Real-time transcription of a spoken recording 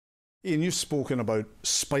Ian, you've spoken about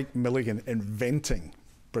Spike Milligan inventing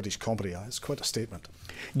British comedy. It's quite a statement.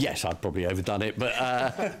 Yes, I've probably overdone it,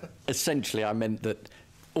 but essentially I meant that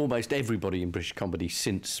almost everybody in British comedy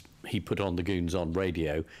since he put on the Goons on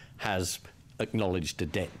radio has acknowledged a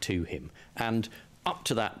debt to him. And up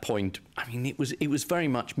to that point, I mean, it was very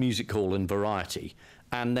much music hall and variety.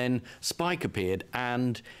 And then Spike appeared,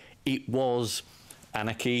 and it was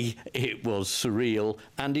anarchy, it was surreal,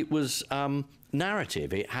 and it was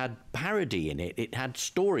narrative. It had parody in it, it had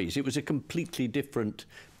stories. It was a completely different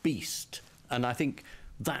beast. And I think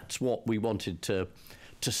that's what we wanted to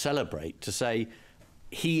celebrate, to say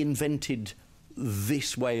he invented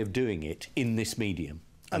this way of doing it in this medium.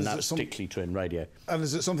 And that's particularly true in radio. And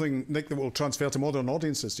is it something, Nick, that will transfer to modern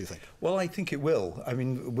audiences, do you think? Well, I think it will. I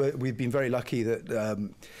mean, we've been very lucky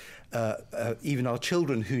that even our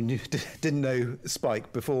children who didn't know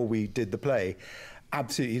Spike before we did the play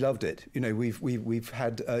absolutely loved it. You know, we've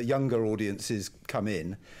had younger audiences come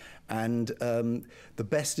in, and the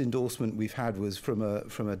best endorsement we've had was from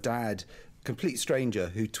a dad, complete stranger,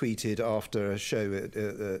 who tweeted after a show at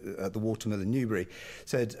the Watermill in Newbury,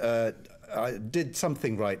 said, I did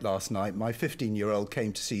something right last night. My 15-year-old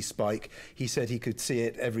came to see Spike. He said he could see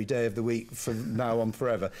it every day of the week from now on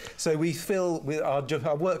forever. So we feel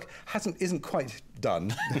our work isn't quite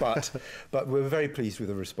done, but we're very pleased with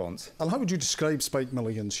the response. And how would you describe Spike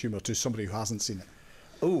Milligan's humour to somebody who hasn't seen it?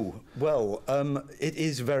 Oh, well, it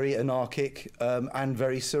is very anarchic and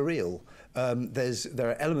very surreal. There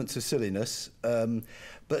are elements of silliness,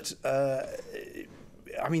 but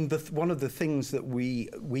I mean, one of the things that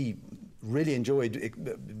we really enjoyed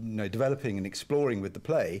developing and exploring with the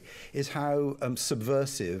play is how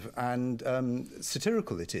subversive and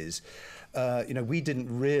satirical it is. We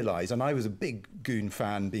didn't realise, and I was a big Goon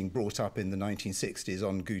fan being brought up in the 1960s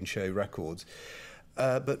on Goon Show records,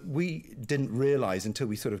 but we didn't realise until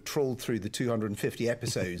we sort of trawled through the 250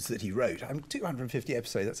 episodes that he wrote. I mean, 250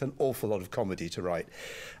 episodes, that's an awful lot of comedy to write.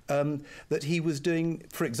 That he was doing,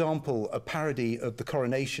 for example, a parody of the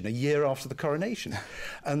coronation a year after the coronation.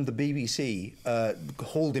 And the BBC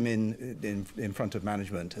hauled him in front of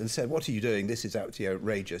management and said, "What are you doing? This is absolutely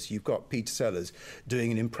outrageous. You've got Peter Sellers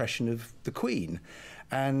doing an impression of the Queen."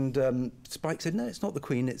 And Spike said, "No, it's not the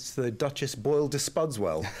Queen, it's the Duchess Boyle de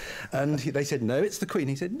Spudswell." And they said, "No, it's the Queen."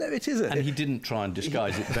 He said, "No, it isn't." And he didn't try and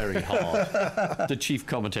disguise it very hard. The chief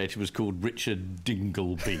commentator was called Richard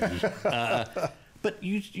Dingleby. But,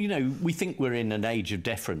 you know, we think we're in an age of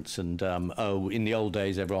deference and, in the old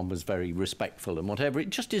days everyone was very respectful and whatever.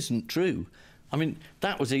 It just isn't true. I mean,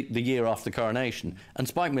 that was the year after the coronation. And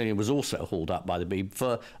Spike Milligan was also hauled up by the Beeb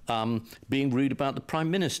for being rude about the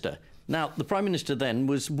Prime Minister. Now, the Prime Minister then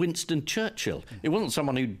was Winston Churchill. It wasn't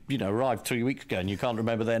someone who, arrived 3 weeks ago and you can't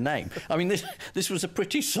remember their name. I mean, this was a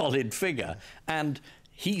pretty solid figure. And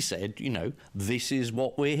he said, this is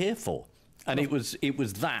what we're here for. And it was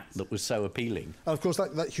that was so appealing. And of course,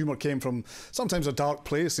 that humour came from sometimes a dark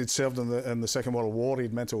place. He'd served in the Second World War. He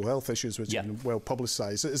had mental health issues, which had been well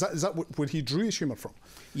publicised. Is that where he drew his humour from?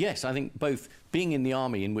 Yes, I think both being in the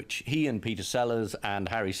army, in which he and Peter Sellers and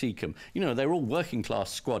Harry Seacombe, they're all working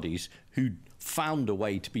class squaddies who found a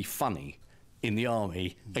way to be funny in the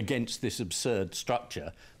army against this absurd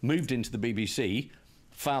structure, moved into the BBC,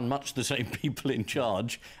 found much the same people in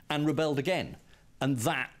charge, and rebelled again. And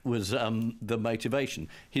that was the motivation.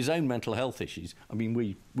 His own mental health issues, I mean,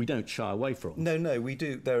 we don't shy away from. No, we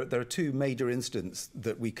do. There are two major incidents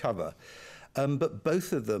that we cover, but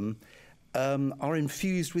both of them are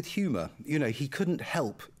infused with humour. He couldn't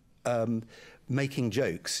help making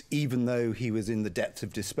jokes, even though he was in the depths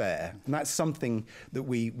of despair. And that's something that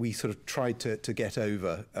we sort of tried to get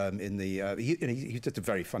over in the... he's just a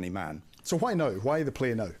very funny man. So why now? Why the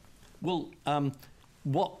play now? Well,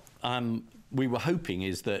 what... we were hoping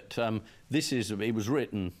is that it was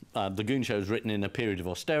written, the Goon Show was written in a period of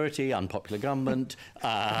austerity, unpopular government,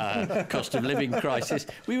 cost of living crisis.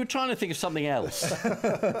 We were trying to think of something else.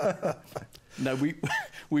 No,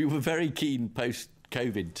 we were very keen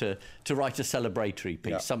post-COVID to write a celebratory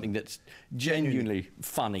piece, something that's genuinely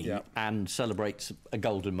funny and celebrates a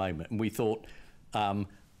golden moment. And we thought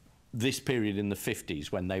this period in the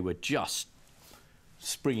 50s, when they were just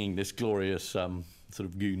springing this glorious sort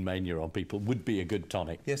of goon mania on people, would be a good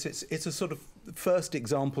tonic. Yes, it's a sort of first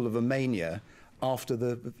example of a mania after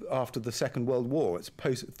the Second World War. It's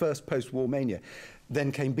first post-war mania.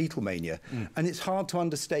 Then came Beatlemania, and it's hard to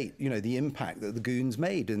understate, the impact that the Goons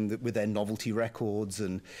made with their novelty records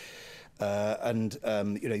and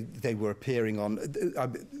they were appearing on...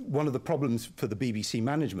 one of the problems for the BBC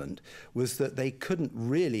management was that they couldn't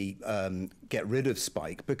really get rid of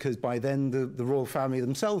Spike because by then the royal family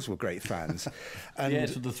themselves were great fans. And the heir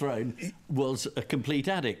to the throne was a complete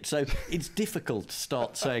addict. So it's difficult to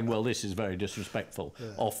start saying, well, this is very disrespectful. Yeah.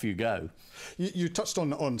 Off you go. You touched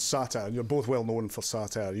on satire, and you're both well known for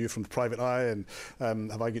satire. You from the Private Eye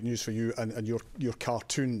and Have I Got News for You, and your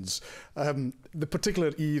cartoons. The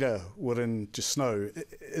particular era we're in just now,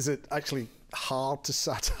 is it actually hard to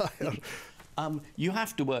satire? You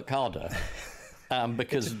have to work harder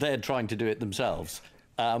because they're trying to do it themselves.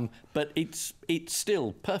 But it's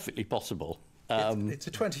still perfectly possible. It's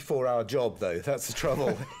a 24-hour job, though. That's the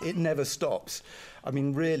trouble. It never stops. I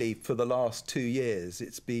mean, really, for the last 2 years,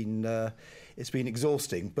 it's been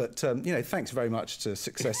exhausting. But you know, thanks very much to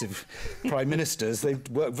successive prime ministers. They've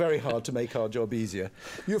worked very hard to make our job easier.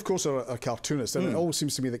 You, of course, are a cartoonist, and it always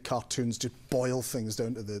seems to me that cartoons just boil things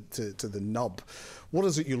down to the nub. What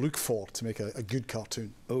is it you look for to make a good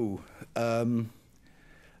cartoon? Oh.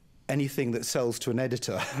 Anything that sells to an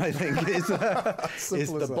editor, I think, is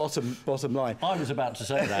the bottom line. I was about to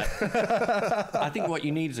say that. I think what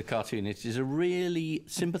you need as a cartoonist is a really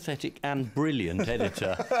sympathetic and brilliant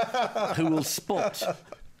editor who will spot...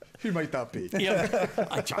 Who might that be? Yeah,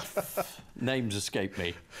 names escape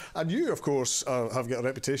me. And you, of course, have got a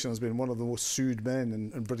reputation as being one of the most sued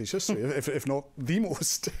men in British history, if not the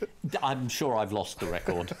most. I'm sure I've lost the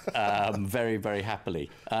record very, very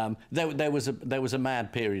happily. There was a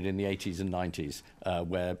mad period in the 80s and 90s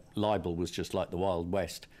where libel was just like the Wild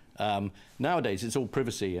West. Nowadays, it's all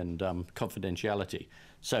privacy and confidentiality.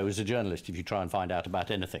 So as a journalist, if you try and find out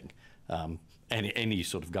about anything, any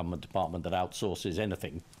sort of government department that outsources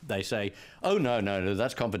anything, they say, oh, no,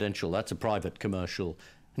 that's confidential, that's a private commercial.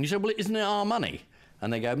 And you say, well, isn't it our money?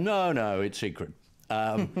 And they go, no, it's secret.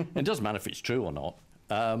 It doesn't matter if it's true or not.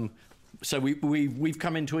 So we've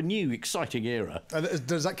come into a new, exciting era. And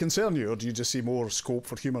does that concern you, or do you just see more scope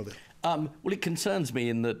for humour there? Well, it concerns me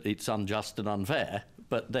in that it's unjust and unfair,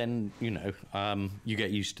 but then, you know, you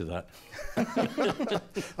get used to that.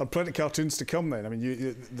 And plenty of cartoons to come then. I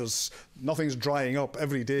mean, nothing's drying up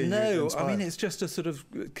every day. No, I mean, it's just a sort of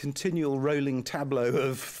continual rolling tableau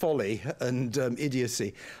of folly and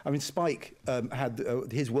idiocy. I mean, Spike had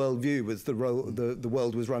his worldview was the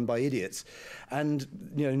world was run by idiots. And,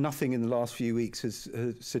 you know, nothing in the last few weeks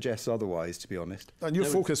suggests otherwise, to be honest. And your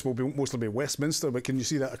focus will mostly be Westminster, but can you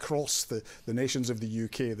see that across the nations of the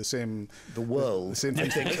UK, the world? The same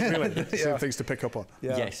things, really, the same things to pick up on.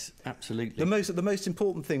 Yeah. Yes, absolutely. The most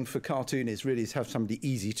important thing for cartoonists really is to have somebody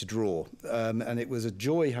easy to draw. And it was a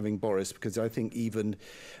joy having Boris, because I think even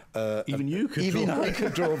you could even draw. I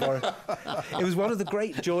could draw Boris. It was one of the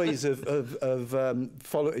great joys of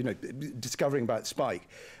discovering about Spike.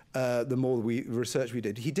 The more research we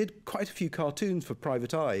did, he did quite a few cartoons for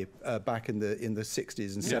Private Eye back in the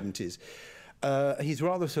 60s and 70s. He's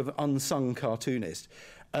rather sort of unsung cartoonist.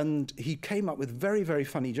 And he came up with very, very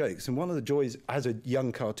funny jokes. And one of the joys as a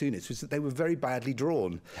young cartoonist was that they were very badly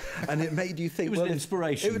drawn. And it made you think... It was an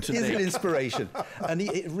inspiration to me. It is an inspiration. And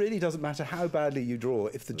it really doesn't matter how badly you draw.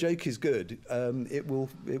 If the joke is good, it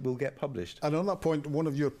will get published. And on that point, one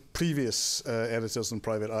of your previous editors in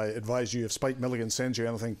Private Eye advised you, if Spike Milligan sends you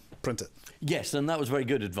anything, print it. Yes, and that was very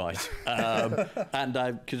good advice. And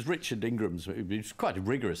because Richard Ingram's he's quite a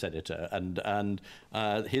rigorous editor, and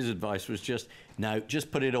his advice was just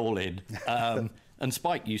put it all in. And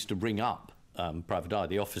Spike used to ring up Private Eye,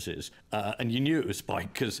 the offices, and you knew it was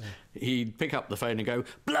Spike because he'd pick up the phone and go,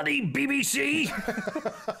 "Bloody BBC!"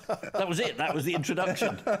 That was it. That was the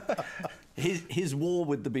introduction. His war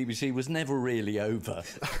with the BBC was never really over.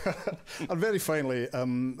 And very finally,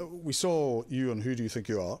 we saw you on Who Do You Think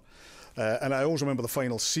You Are? And I always remember the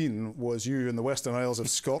final scene was you in the Western Isles of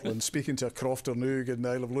Scotland speaking to a Crofter Noog in the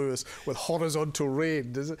Isle of Lewis with horizontal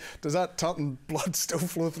rain. Does that tartan blood still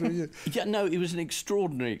flow through you? Yeah, no, it was an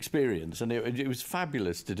extraordinary experience, and it was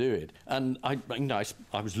fabulous to do it. And I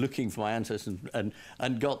was looking for my ancestors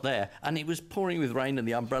and got there, and it was pouring with rain, and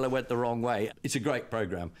the umbrella went the wrong way. It's a great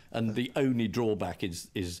programme, and the only drawback is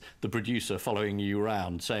the producer following you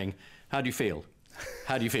around saying, "How do you feel?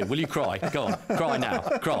 How do you feel? Will you cry? Go on, cry now.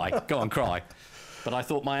 Cry. Go on, cry." But I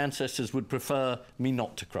thought my ancestors would prefer me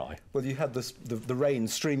not to cry. Well, you had the rain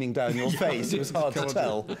streaming down your face. It was hard to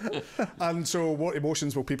tell. And so what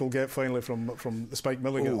emotions will people get finally from the Spike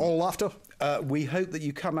Milligan? All laughter? We hope that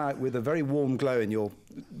you come out with a very warm glow in your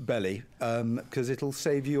belly, because it'll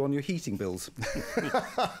save you on your heating bills.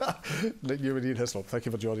 Nick Newman, Ian Hislop, thank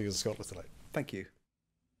you for joining us in Scotland tonight. Thank you.